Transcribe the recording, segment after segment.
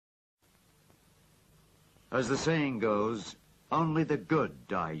As the saying goes, only the good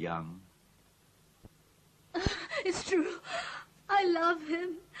die young. It's true. I love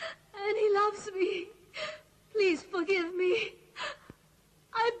him, and he loves me. Please forgive me.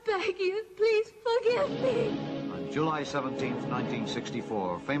 I beg you, please forgive me. On July 17th,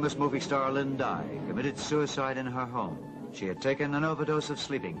 1964, famous movie star Lynn Dye committed suicide in her home. She had taken an overdose of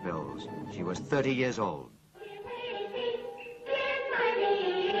sleeping pills. She was 30 years old.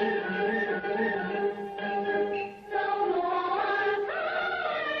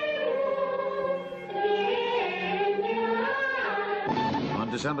 On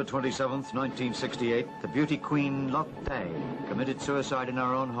December 27th, 1968, the beauty queen Lotte committed suicide in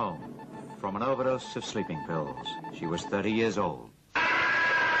her own home from an overdose of sleeping pills. She was 30 years old.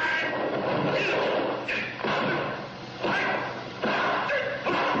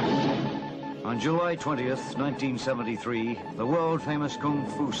 On July 20th, 1973, the world-famous kung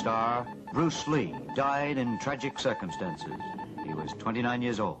fu star Bruce Lee died in tragic circumstances. He was 29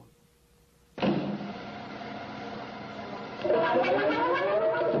 years old.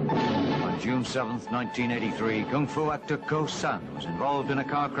 On June 7th, 1983, kung fu actor Ko San was involved in a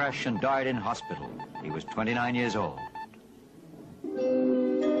car crash and died in hospital. He was 29 years old.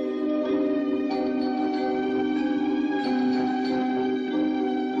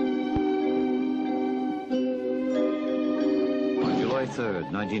 On July 3rd,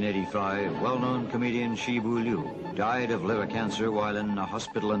 1985, well-known comedian Shibu Liu died of liver cancer while in a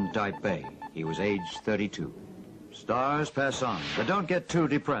hospital in Taipei. He was aged 32. Stars pass on, but don't get too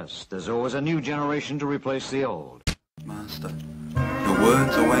depressed. There's always a new generation to replace the old. Master, your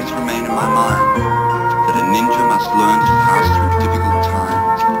words always remain in my mind, that a ninja must learn to